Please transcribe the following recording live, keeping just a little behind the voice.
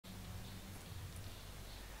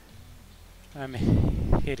I'm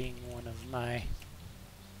hitting one of my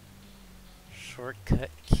shortcut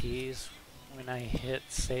keys when I hit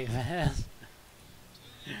save as.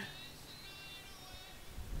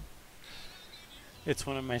 It's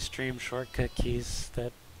one of my stream shortcut keys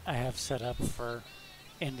that I have set up for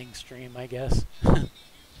ending stream, I guess.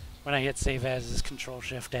 When I hit save as is Control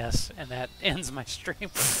Shift S, and that ends my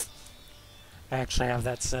stream. I actually have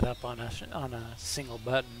that set up on a single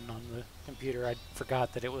button on the computer. I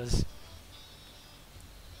forgot that it was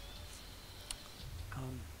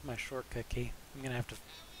my shortcut key. I'm gonna have to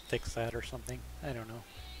fix that or something. I don't know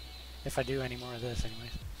if I do any more of this,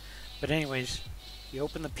 anyways. But anyways, you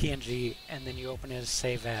open the PNG and then you open it as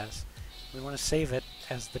save as. We want to save it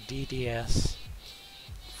as the DDS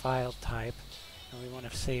file type, and we want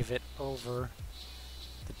to save it over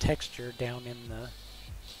the texture down in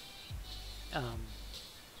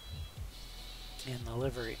the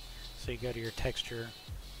livery. So you go to your texture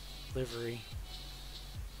livery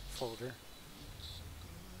folder.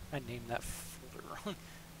 I named that folder wrong.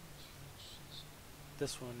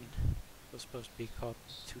 This one was supposed to be called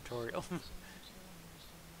tutorial.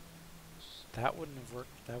 That wouldn't have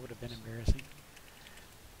worked. That would have been embarrassing.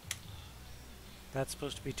 That's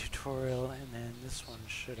supposed to be tutorial, and then this one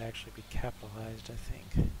should actually be capitalized, I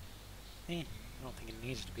think. I don't think it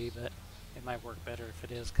needs to be, but it might work better if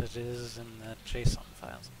it is, because it is in the JSON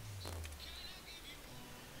files.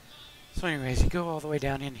 So anyways, you go all the way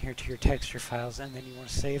down in here to your texture files, and then you want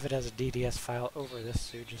to save it as a DDS file over this,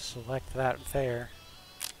 so you just select that there.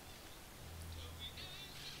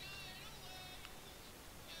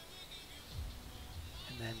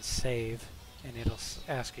 And then save, and it'll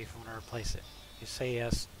ask you if you want to replace it. You say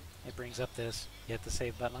yes, it brings up this, you hit the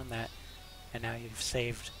save button on that, and now you've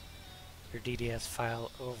saved your DDS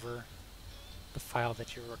file over the file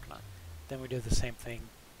that you're working on. Then we do the same thing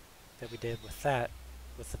that we did with that,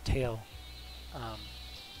 with the tail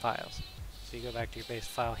files. So you go back to your base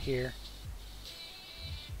file here,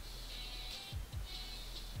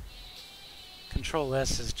 Control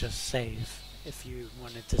S is just save if you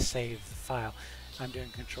wanted to save the file. I'm doing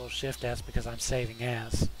Control Shift S because I'm saving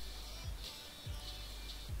as.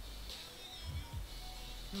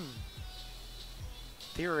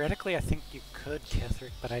 Theoretically, I think you could,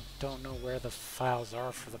 Kethrick, but I don't know where the files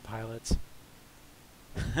are for the pilots.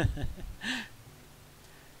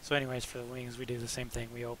 So anyways, for the wings, we do the same thing.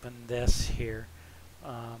 We open this here.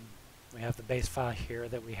 We have the base file here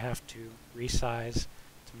that we have to resize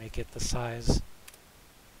to make it the size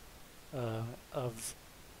of...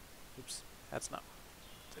 Oops, that's not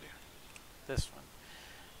what to do. This one.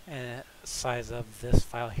 And size of this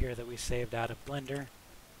file here that we saved out of Blender.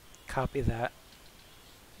 Copy that.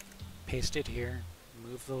 Paste it here.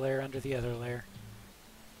 Move the layer under the other layer.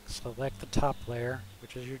 Select the top layer,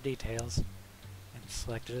 which is your details, and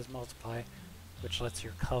select it as multiply, which lets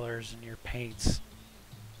your colors and your paints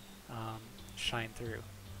shine through.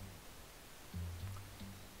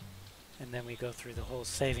 And then we go through the whole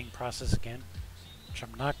saving process again, which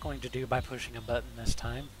I'm not going to do by pushing a button this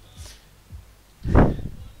time. We're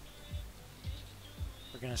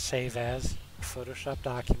going to save as a Photoshop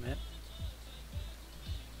document,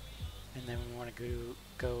 and then we want to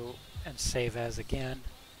go and save as again,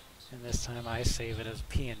 and this time I save it as a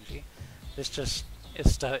PNG. This just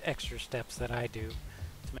is extra steps that I do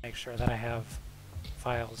to make sure that I have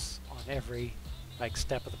files on every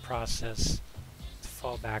step of the process to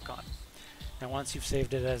fall back on. Now once you've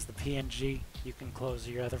saved it as the PNG, you can close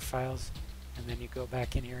your other files, and then you go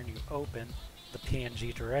back in here and you open the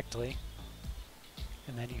PNG directly,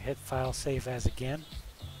 and then you hit File Save As again,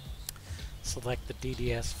 select the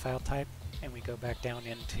DDS file type, and we go back down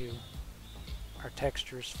into our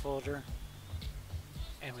textures folder,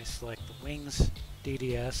 and we select the wings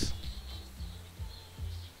DDS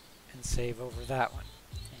and save over that one,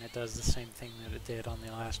 and it does the same thing that it did on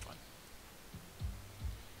the last one.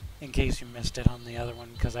 In case you missed it on the other one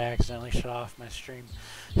because I accidentally shut off my stream,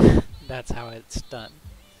 that's how it's done.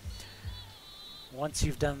 Once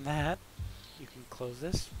you've done that, you can close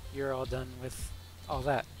this. You're all done with all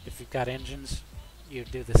that. If you've got engines, you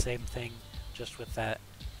do the same thing just with that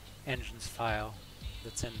engines file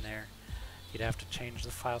that's in there. You'd have to change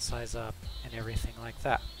the file size up and everything like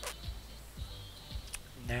that.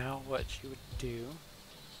 Now what you would do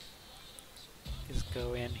is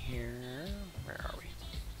go in here, where are we?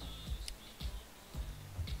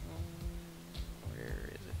 Where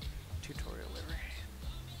is it? Tutorial livery.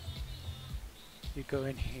 You go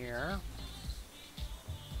in here.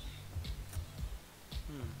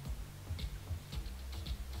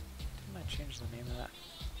 Didn't I change the name of that?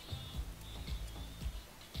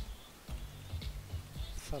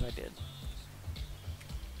 Thought I did.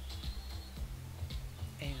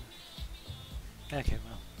 Okay,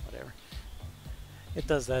 well, whatever. It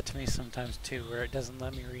does that to me sometimes too, where it doesn't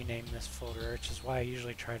let me rename this folder, which is why I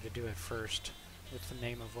usually try to do it first with the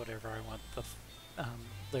name of whatever I want the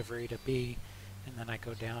livery to be, and then I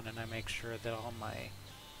go down and I make sure that all my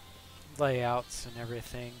layouts and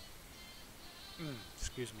everything,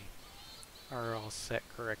 excuse me, are all set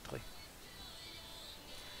correctly.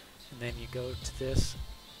 And then you go to this,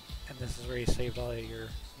 and this is where you saved all of your,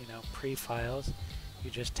 pre-files. You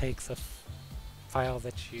just take the file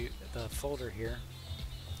that the folder here,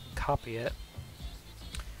 copy it,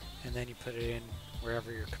 and then you put it in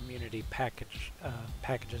wherever your community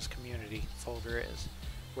packages community folder is,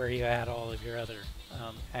 where you add all of your other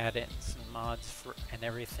add-ins and mods and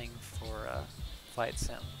everything for Flight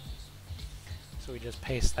Sim. So we just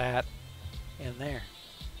paste that in there.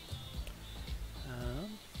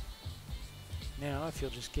 Now, if you'll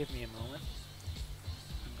just give me a moment,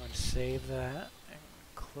 I'm going to save that and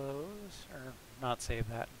close, or not save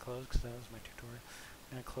that and close because that was my tutorial.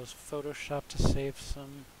 I'm going to close Photoshop to save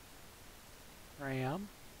some RAM,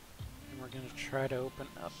 and we're going to try to open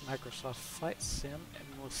up Microsoft Flight Sim, and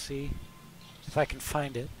we'll see if I can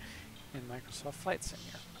find it in Microsoft Flight Sim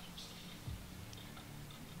here.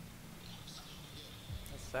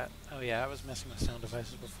 What's that? Oh yeah, I was messing with sound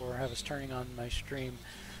devices before. I was turning on my stream.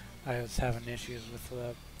 I was having issues with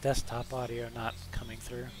the desktop audio not coming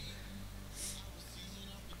through.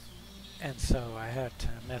 And so I had to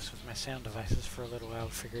mess with my sound devices for a little while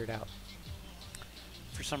to figure it out.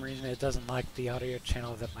 For some reason it doesn't like the audio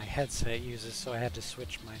channel that my headset uses, so I had to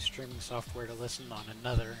switch my streaming software to listen on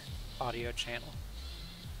another audio channel.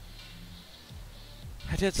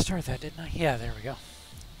 I did start that, didn't I? Yeah, there we go.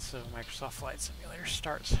 So Microsoft Flight Simulator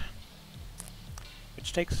starts.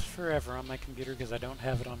 Which takes forever on my computer because I don't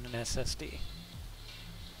have it on an SSD.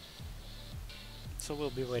 So we'll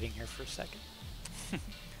be waiting here for a second.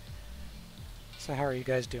 So how are you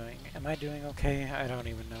guys doing? Am I doing okay? I don't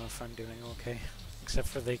even know if I'm doing okay. Except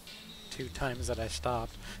for the 2 times that I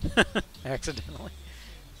stopped accidentally.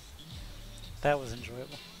 That was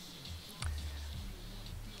enjoyable.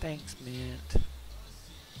 Thanks, Mint.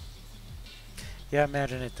 Yeah, I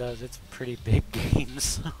imagine it does. It's a pretty big game,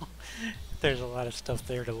 so there's a lot of stuff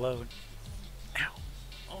there to load. Ow.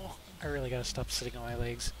 Oh, I really gotta stop sitting on my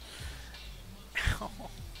legs. Ow.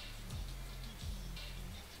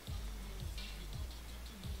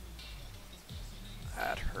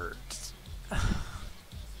 That hurts.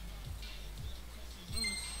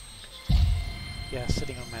 Yeah,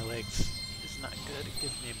 sitting on my legs is not good. It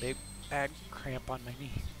gives me a big bad cramp on my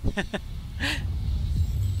knee.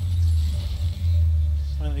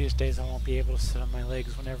 One of these days I won't be able to sit on my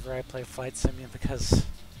legs whenever I play Flight Sim because,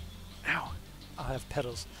 ow, I'll have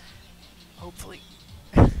pedals. Hopefully.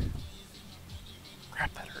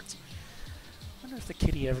 Crap, that hurts. I wonder if the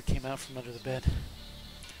kitty ever came out from under the bed.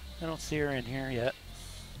 I don't see her in here yet.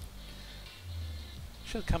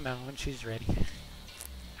 She'll come out when she's ready.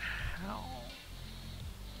 Ow.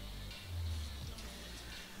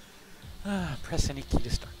 Press any key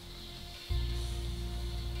to start.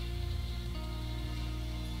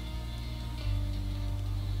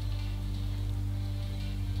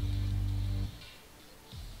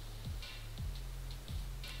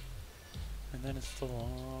 And then it's the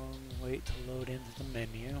long wait to load into the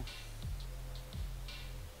menu.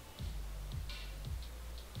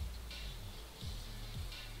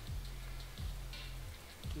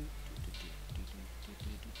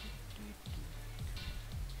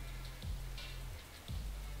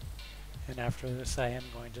 And after this I am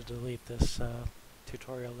going to delete this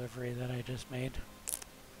tutorial livery that I just made,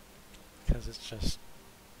 because it's just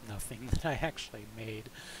nothing that I actually made.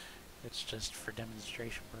 It's just for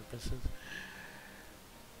demonstration purposes.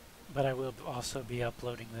 But I will also be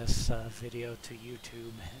uploading this video to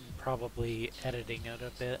YouTube and probably editing it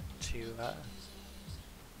a bit to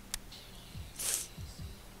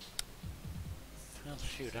well,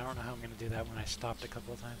 shoot, I don't know how I'm going to do that when I stopped a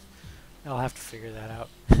couple of times. I'll have to figure that out.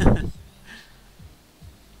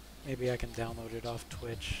 Maybe I can download it off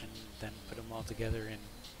Twitch and then put them all together in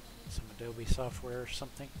some Adobe software or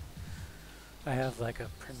something. I have like a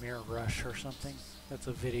Premiere Rush or something. That's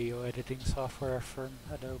a video editing software from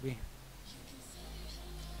Adobe.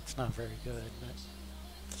 It's not very good, but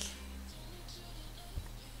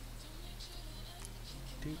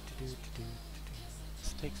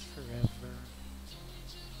this takes forever.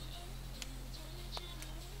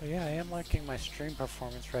 But yeah, I am liking my stream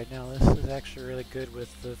performance right now. This is actually really good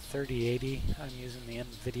with the 3080. I'm using the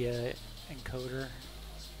NVIDIA encoder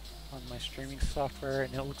on my streaming software,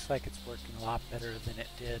 and it looks like it's working a lot better than it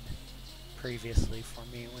did previously for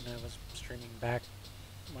me when I was streaming back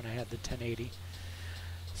when I had the 1080.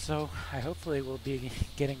 So I hopefully will be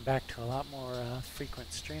getting back to a lot more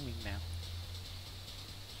frequent streaming now.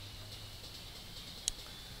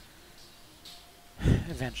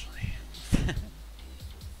 Eventually.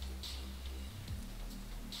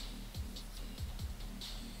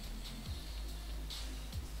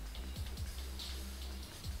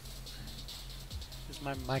 Is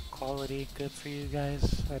my mic quality good for you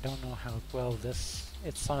guys? I don't know how well this...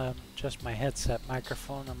 It's on just my headset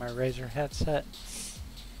microphone on my Razer headset.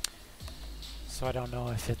 So I don't know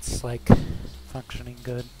if it's like functioning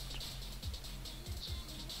good.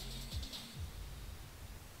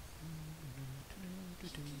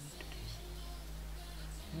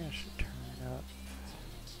 Yeah, I should turn it up.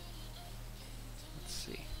 Let's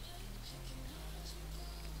see.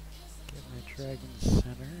 Get my Dragon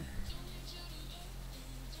Center.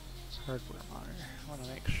 Hardware monitor. I want to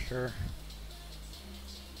make sure.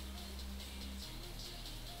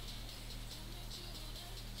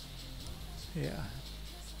 Yeah,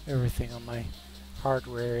 everything on my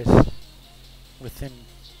hardware is within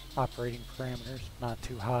operating parameters, not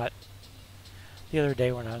too hot. The other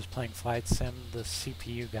day when I was playing Flight Sim, the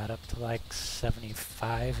CPU got up to like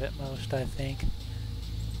 75 at most, I think.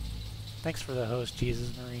 Thanks for the host,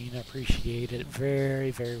 Jesus Marine. I appreciate it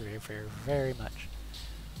very, very, very, very, very much.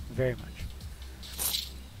 Very much.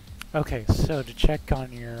 Okay, so to check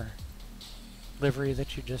on your livery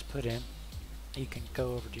that you just put in, you can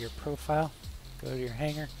go over to your profile, go to your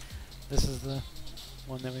hangar. This is the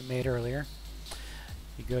one that we made earlier.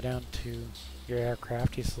 You go down to your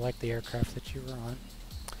aircraft, you select the aircraft that you were on,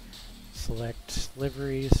 select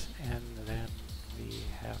liveries, and then we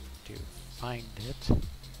have to find it.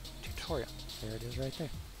 Tutorial. There it is right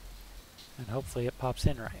there. And hopefully it pops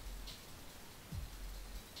in right.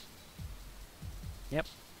 Yep,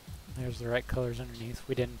 there's the right colors underneath.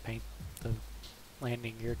 We didn't paint the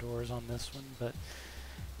landing gear doors on this one, but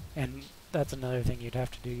and that's another thing you'd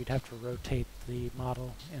have to do. You'd have to rotate the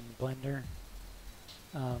model in Blender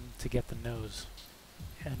to get the nose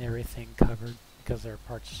and everything covered, because there are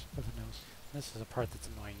parts of the nose. And this is a part that's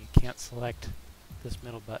annoying. You can't select this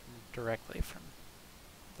middle button directly from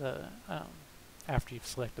the after you've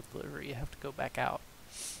selected the livery. You have to go back out.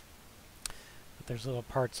 But there's little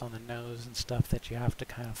parts on the nose and stuff that you have to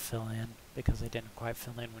kind of fill in, because they didn't quite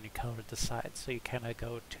fill in when you colored the sides. So you kind of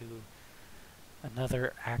go to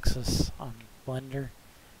another axis on Blender,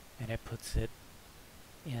 and it puts it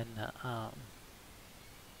in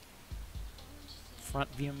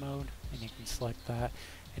front view mode, and you can select that.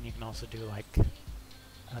 And you can also do like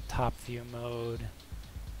a top view mode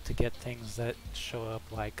to get things that show up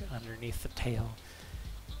like underneath the tail.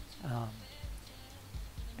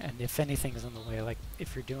 And if anything's in the way, like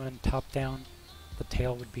if you're doing top down, the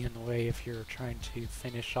tail would be in the way if you're trying to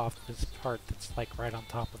finish off this part that's like right on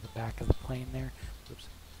top of the back of the plane there. Oops.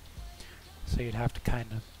 So you'd have to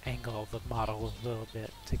kind of angle the model a little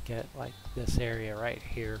bit to get like this area right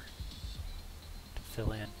here to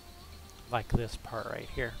fill in, like this part right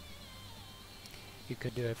here. You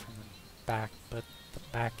could do it from the back, but the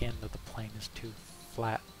back end of the plane is too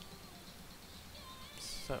flat.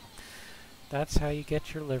 So that's how you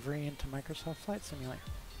get your livery into Microsoft Flight Simulator.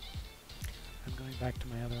 I'm going back to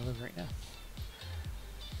my other livery now.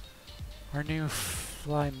 Our new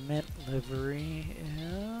Fly Mint livery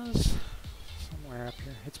is somewhere up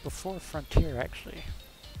here. It's before Frontier, actually.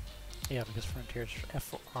 Yeah, because Frontier is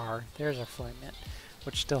FR. There's our Fly Mint,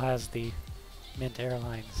 which still has the Mint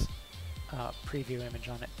Airlines preview image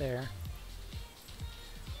on it there.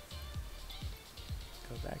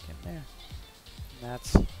 Go back in there. And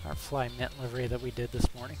that's our Fly Mint livery that we did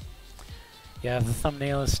this morning. Yeah, the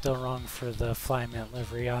thumbnail is still wrong for the Fly Mint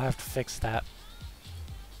livery. I'll have to fix that.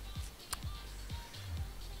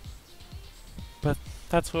 But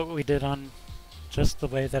that's what we did on just the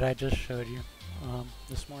way that I just showed you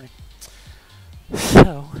this morning.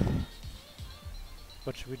 So,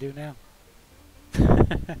 what should we do now?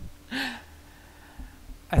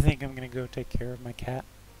 I think I'm going to go take care of my cat.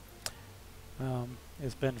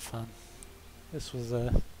 It's been fun. This was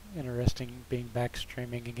interesting being back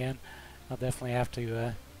streaming again. I'll definitely have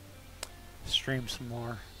to stream some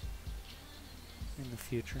more in the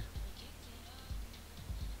future.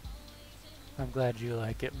 I'm glad you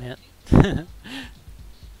like it, Mint.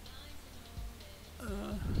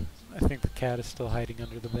 I think the cat is still hiding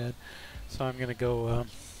under the bed, so I'm gonna go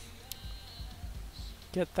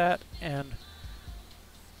get that and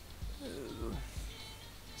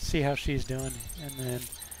see how she's doing, and then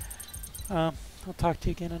I'll talk to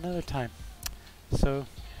you again another time. So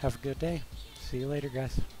have a good day. See you later,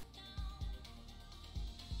 guys.